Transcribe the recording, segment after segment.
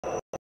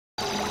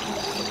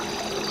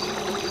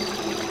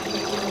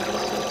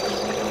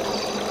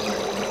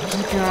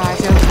Keep your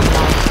eyes open,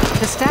 lad.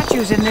 The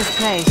statues in this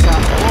place are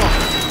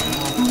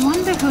awful. I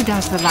wonder who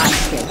does the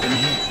landscaping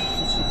here.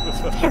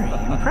 Very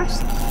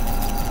impressive.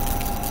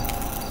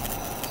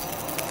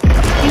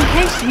 In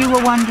case you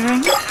were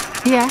wondering,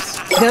 yes,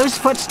 those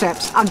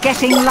footsteps are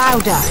getting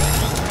louder.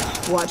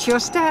 Watch your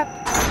step.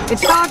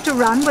 It's hard to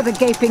run with a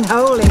gaping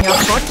hole in your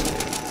foot.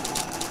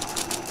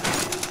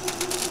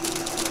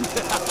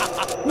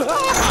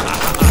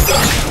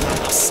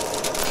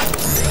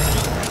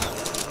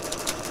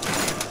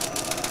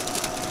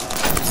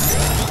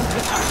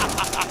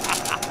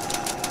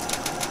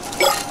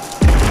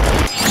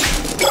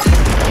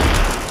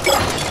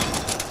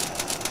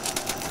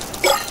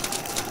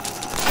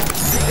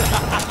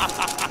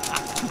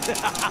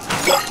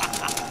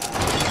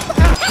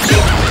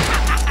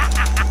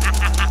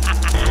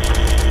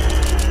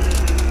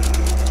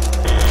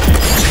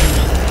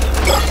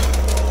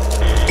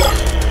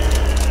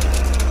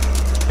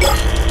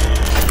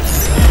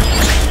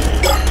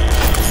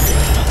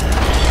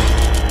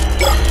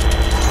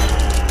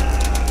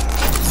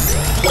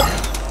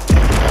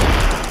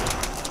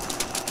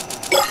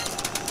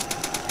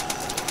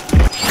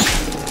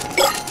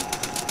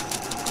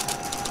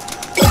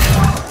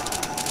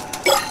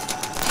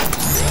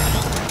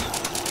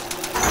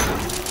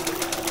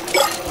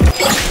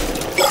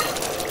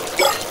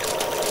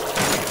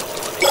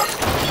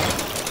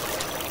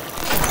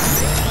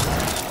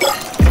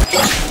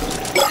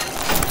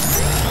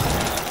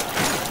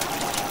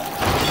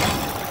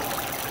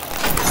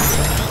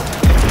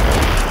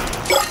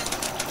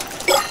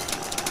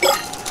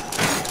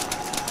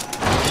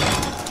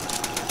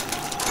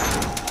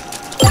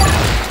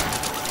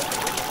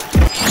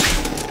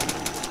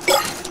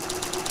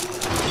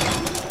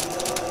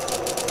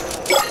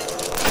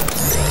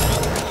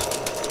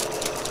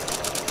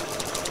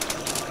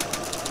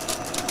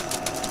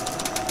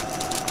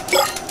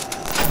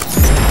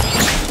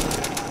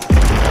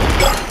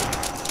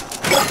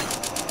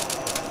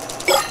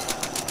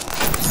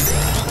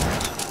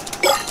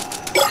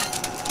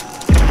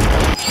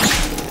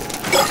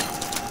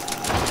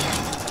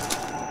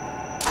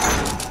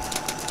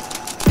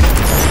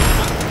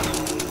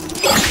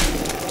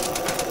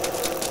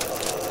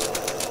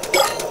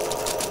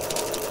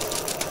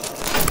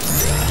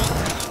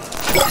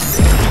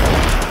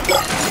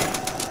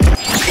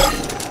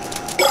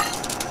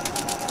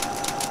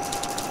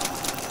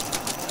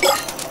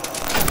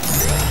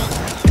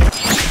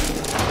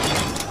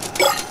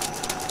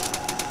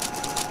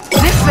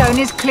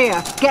 Is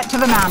clear. Get to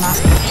the manor.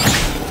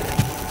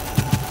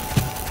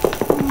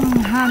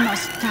 How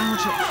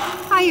nostalgic.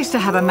 I used to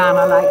have a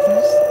manor like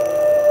this.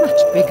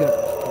 Much bigger,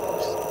 of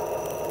course.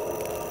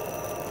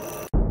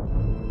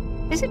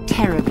 Is it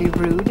terribly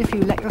rude if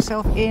you let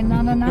yourself in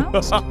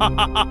unannounced?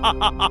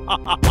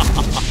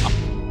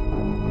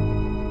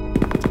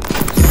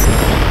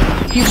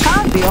 You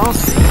found the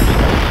altar.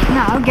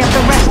 Now get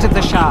the rest of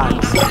the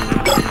shards.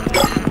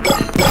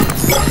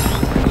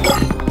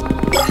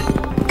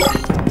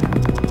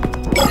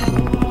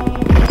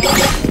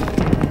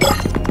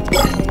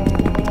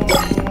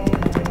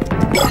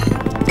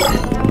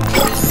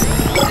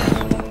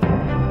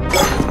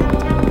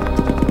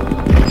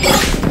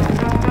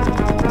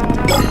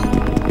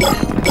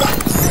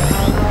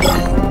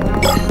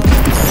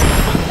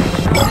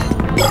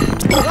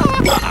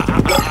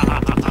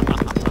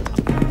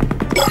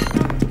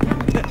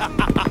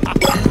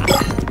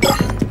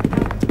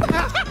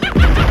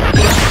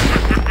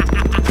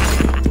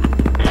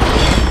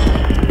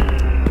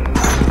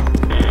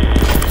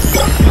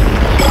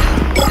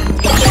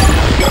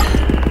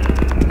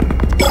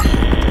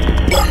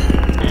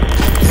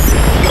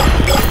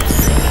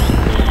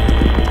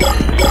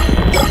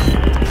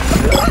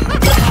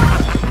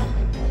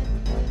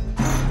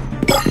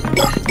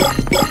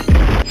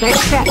 They've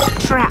set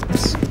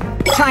traps.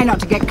 Try not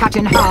to get cut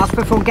in half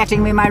before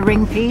getting me my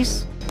ring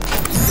piece.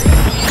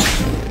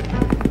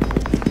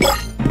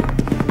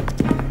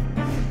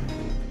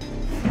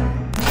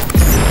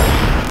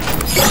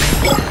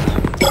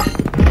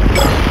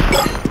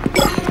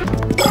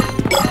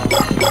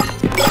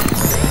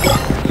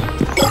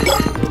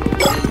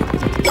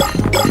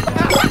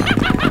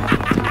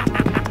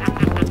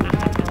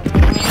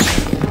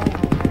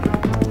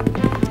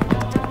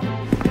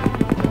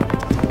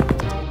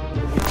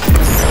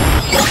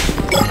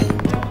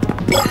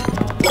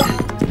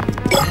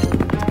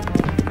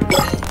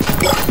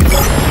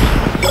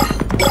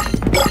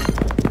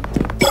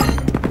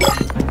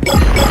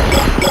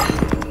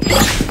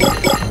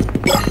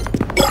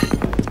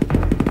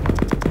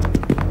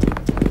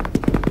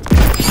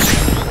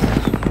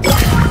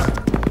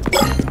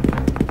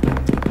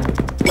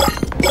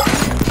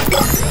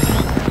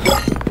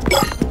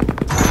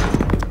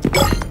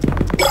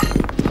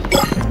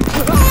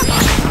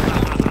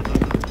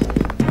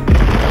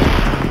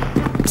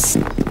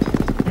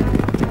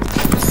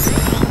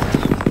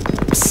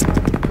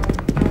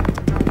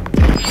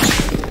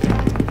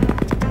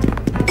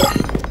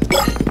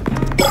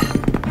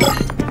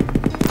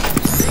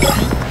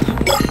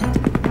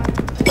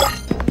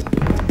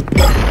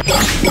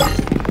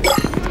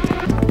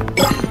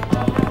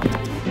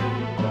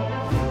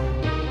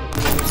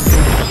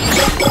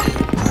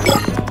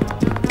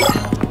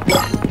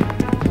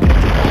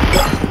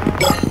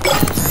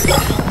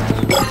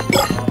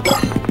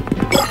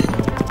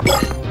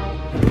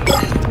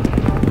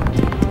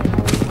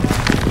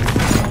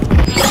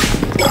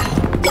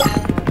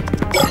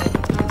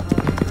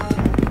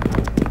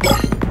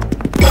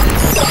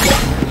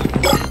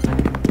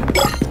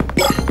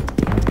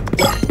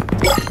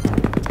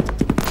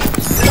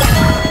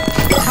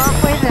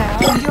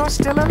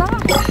 still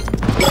alive.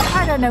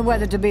 I don't know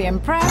whether to be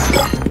impressed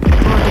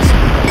or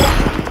disappointed.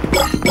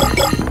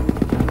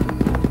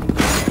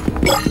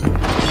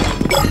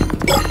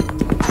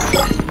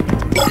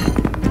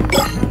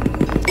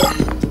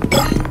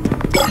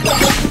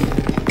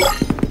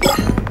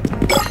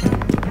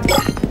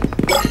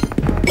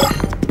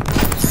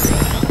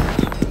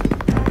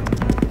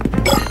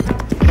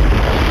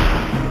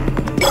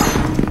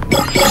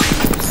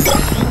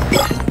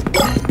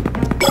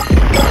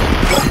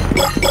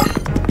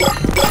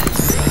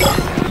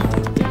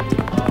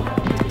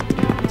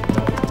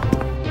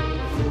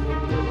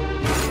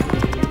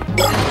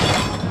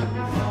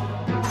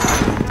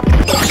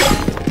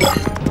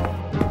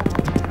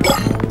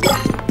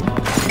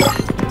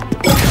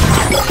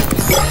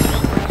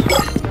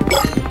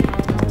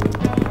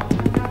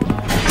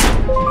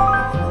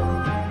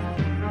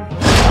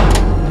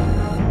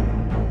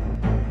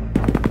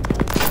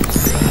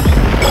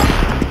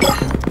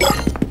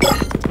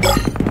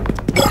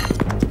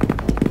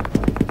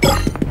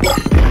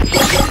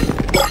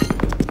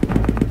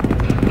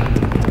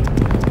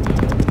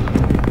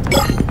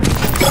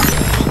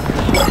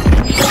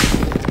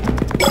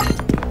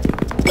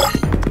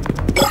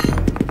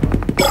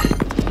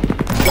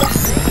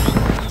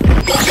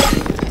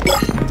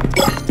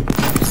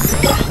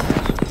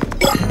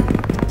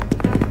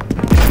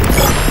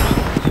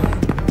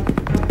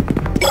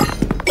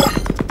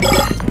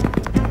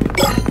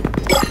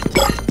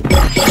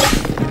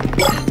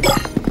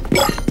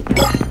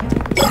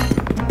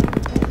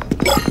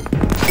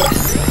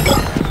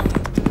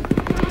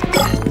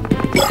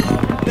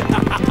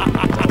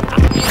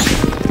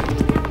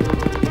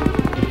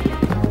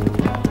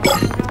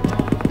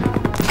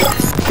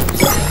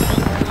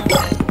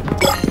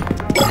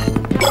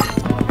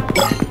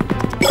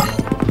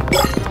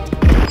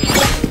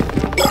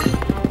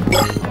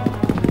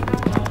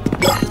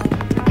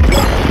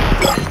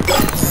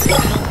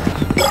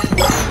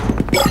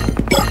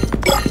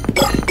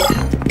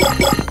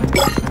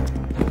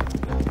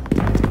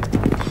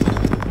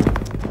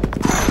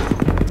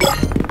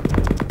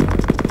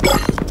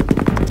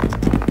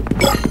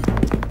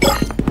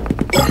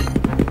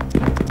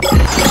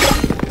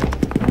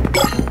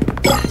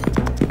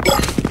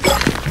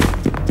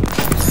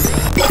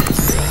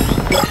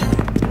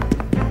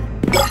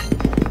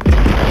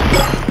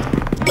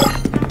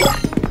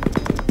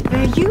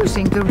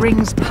 Using the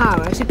ring's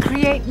power to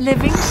create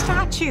living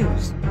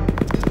statues.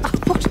 Oh,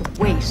 what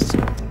a waste.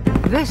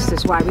 This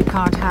is why we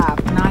can't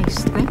have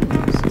nice things.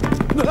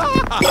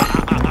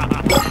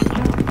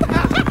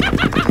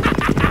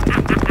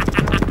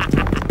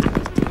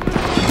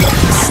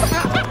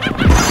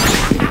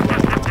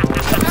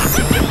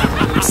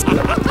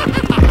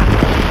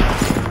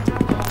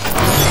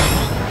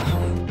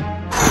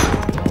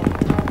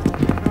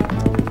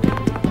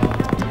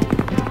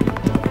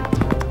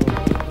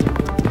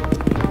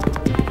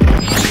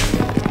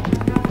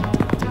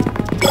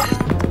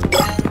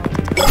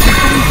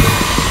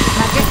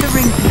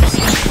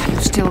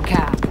 Still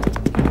can.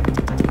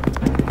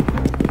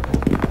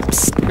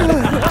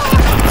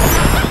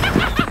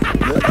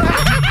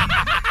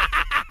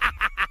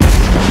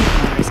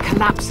 It's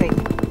collapsing.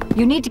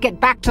 You need to get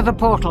back to the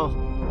portal.